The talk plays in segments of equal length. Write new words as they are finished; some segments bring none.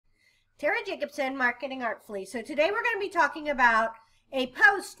Tara Jacobson, Marketing Artfully. So today we're going to be talking about a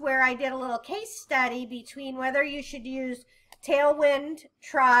post where I did a little case study between whether you should use Tailwind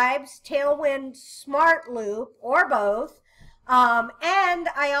Tribes, Tailwind Smartloop, or both. And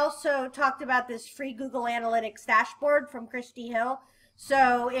I also talked about this free Google Analytics dashboard from Christy Hill.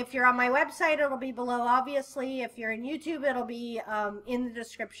 So if you're on my website, it'll be below, obviously. If you're in YouTube, it'll be in the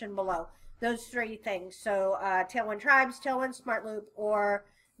description below. Those three things. So Tailwind Tribes, Tailwind Smartloop, or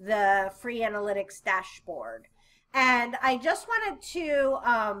the free analytics dashboard. And I just wanted to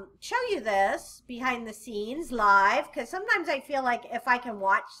show you this behind the scenes live, because sometimes I feel like if I can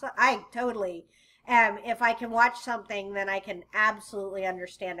watch, I totally am. If I can watch something, then I can absolutely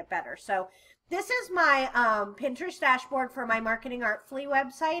understand it better. So this is my Pinterest dashboard for my Marketing Artfully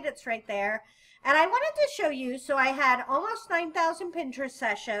website. It's right there. And I wanted to show you, so I had almost 9,000 Pinterest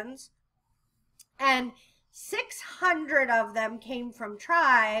sessions, and 600 of them came from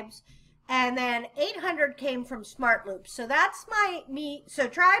Tribes, and then 800 came from Smartloop. So that's so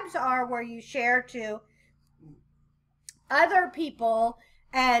Tribes are where you share to other people,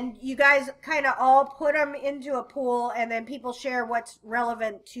 and you guys kind of all put them into a pool, and then people share what's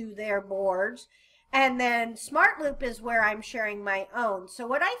relevant to their boards. And then Smartloop is where I'm sharing my own. So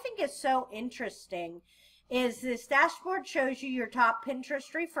what I think is so interesting is this dashboard shows you your top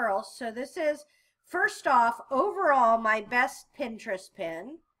Pinterest referrals. So this is, first off, overall, my best Pinterest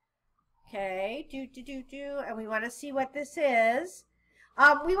pin. Okay, and we want to see what this is.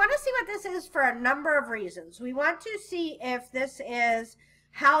 We want to see what this is for a number of reasons. We want to see if this is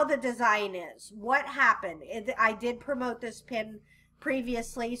how the design is. What happened? I did promote this pin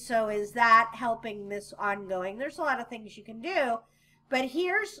previously, so is that helping this ongoing? There's a lot of things you can do, but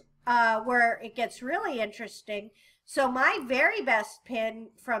here's where it gets really interesting. So my very best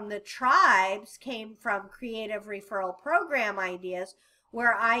pin from the Tribes came from Creative Referral Program Ideas,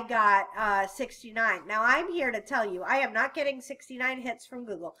 where I got 69. Now I'm here to tell you, I am not getting 69 hits from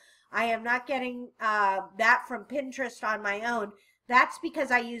Google. I am not getting that from Pinterest on my own. That's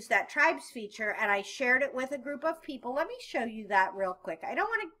because I used that Tribes feature and I shared it with a group of people. Let me show you that real quick. I don't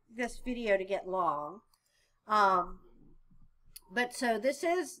want this video to get long. But so this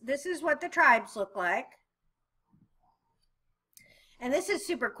is what the Tribes look like. And this is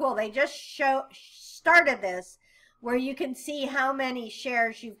super cool. They just started this where you can see how many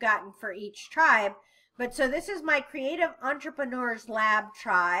shares you've gotten for each tribe. But so this is my Creative Entrepreneurs Lab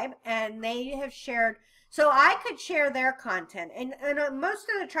tribe, and they have shared, so I could share their content. And most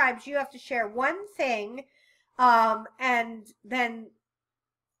of the tribes, you have to share one thing, and then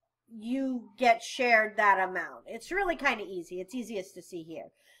you get shared that amount. It's really kind of easy. It's easiest to see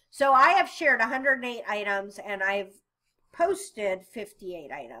here. So I have shared 108 items, and I've posted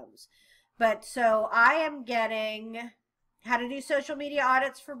 58 items. But so I am getting how to do social media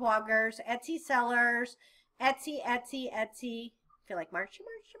audits for bloggers, Etsy sellers, Etsy. I feel like Marsha.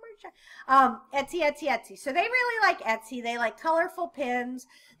 Etsy. So they really like Etsy. They like colorful pins.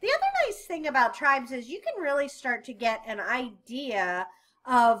 The other nice thing about Tribes is you can really start to get an idea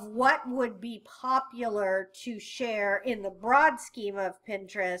of what would be popular to share in the broad scheme of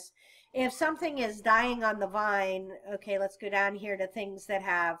Pinterest. If something is dying on the vine, okay, let's go down here to things that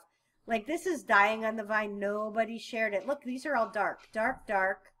have, like this is dying on the vine. Nobody shared it. Look, these are all dark.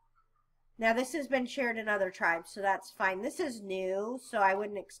 Now this has been shared in other tribes, so that's fine. This is new, so I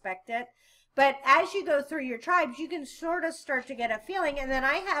wouldn't expect it. But as you go through your tribes, you can sort of start to get a feeling. And then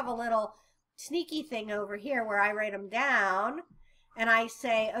I have a little sneaky thing over here where I write them down. And I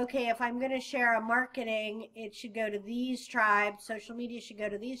say, okay, if I'm going to share a marketing, it should go to these tribes. Social media should go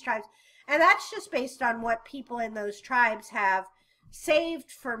to these tribes. And that's just based on what people in those tribes have saved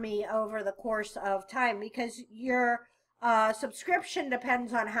for me over the course of time, because your subscription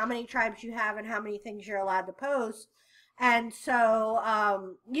depends on how many tribes you have and how many things you're allowed to post. And so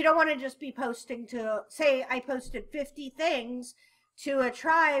you don't want to just be posting to, say I posted 50 things to a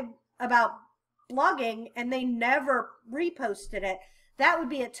tribe about blogging and they never reposted it. That would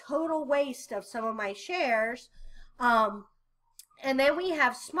be a total waste of some of my shares. And then we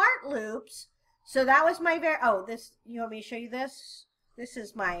have Smartloops. So that was my this, you want me to show you this? This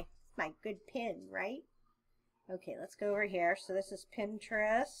is my good pin, right? Okay, let's go over here. So this is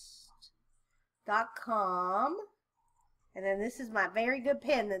Pinterest.com. And then this is my very good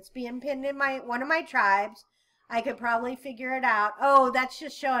pin that's being pinned in one of my tribes. I could probably figure it out. Oh, that's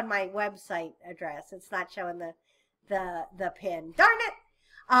just showing my website address. It's not showing the pin. Darn it!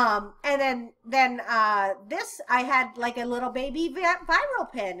 And then this, I had like a little baby viral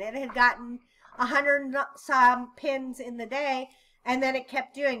pin. It had gotten 100 some pins in the day. And then it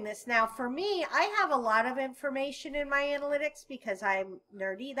kept doing this. Now, for me, I have a lot of information in my analytics because I'm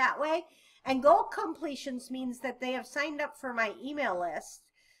nerdy that way. And goal completions means that they have signed up for my email list.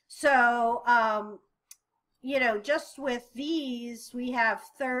 So, you know, just with these, we have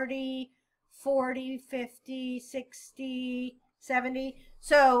 30, 40, 50, 60, 70.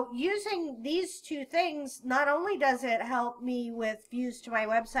 So using these two things, not only does it help me with views to my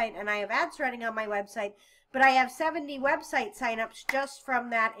website, and I have ads running on my website, but I have 70 website signups just from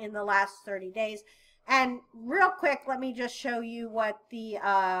that in the last 30 days. And real quick, let me just show you what the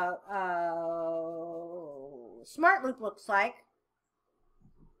Smartloop looks like.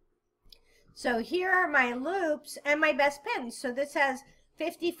 So here are my loops and my best pins. So this has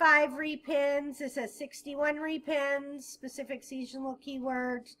 55 repins. This has 61 repins, specific seasonal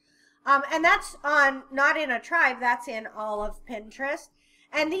keywords. And that's on, not in a tribe, that's in all of Pinterest.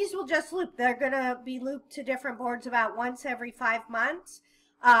 And these will just loop. They're going to be looped to different boards about once every 5 months.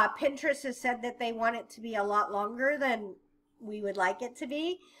 Pinterest has said that they want it to be a lot longer than we would like it to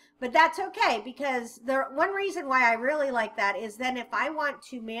be. But that's okay, because one reason why I really like that is then if I want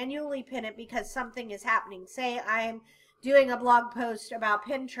to manually pin it because something is happening, say I'm doing a blog post about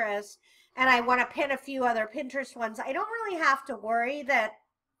Pinterest and I want to pin a few other Pinterest ones, I don't really have to worry that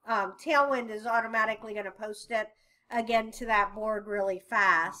Tailwind is automatically going to post it again to that board really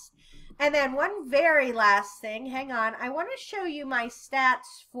fast. And then one very last thing, hang on, I want to show you my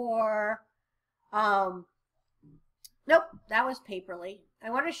stats for, nope, that was Paperly. I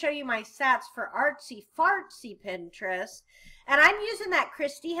want to show you my stats for Artsy Fartsy Pinterest. And I'm using that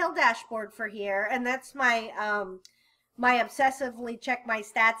Christy Hill dashboard for here, and that's my, my obsessively check my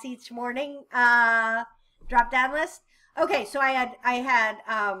stats each morning drop down list. Okay, so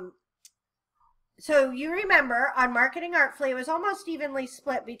so you remember on Marketing Artfully, it was almost evenly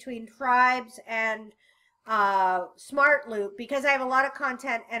split between tribes and Smartloop because I have a lot of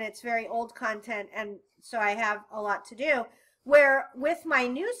content and it's very old content, and so I have a lot to do. Where with my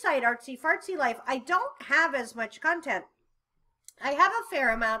new site, Artsy Fartsy Life, I don't have as much content. I have a fair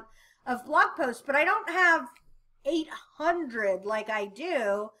amount of blog posts, but I don't have 800 like I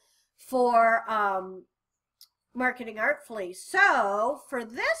do for Marketing Artfully. So for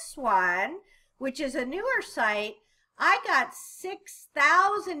this one, which is a newer site, I got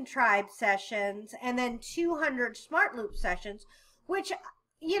 6,000 tribe sessions and then 200 Smartloop sessions, which,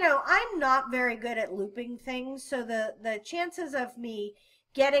 you know, I'm not very good at looping things. So the chances of me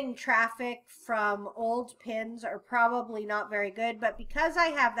getting traffic from old pins are probably not very good. But because I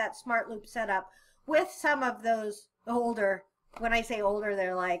have that Smartloop set up with some of those older, when I say older,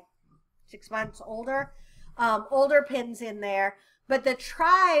 they're like 6 months older, older pins in there. But the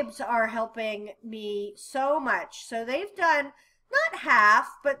tribes are helping me so much. So they've done not half,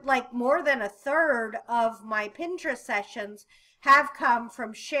 but like more than a third of my Pinterest sessions have come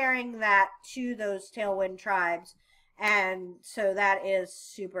from sharing that to those Tailwind tribes. And so that is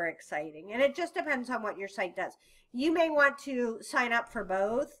super exciting. And it just depends on what your site does. You may want to sign up for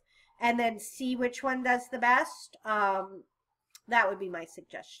both and then see which one does the best. That would be my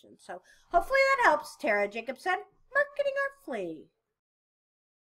suggestion. So hopefully that helps. Tara Jacobson, Marketing Artfully.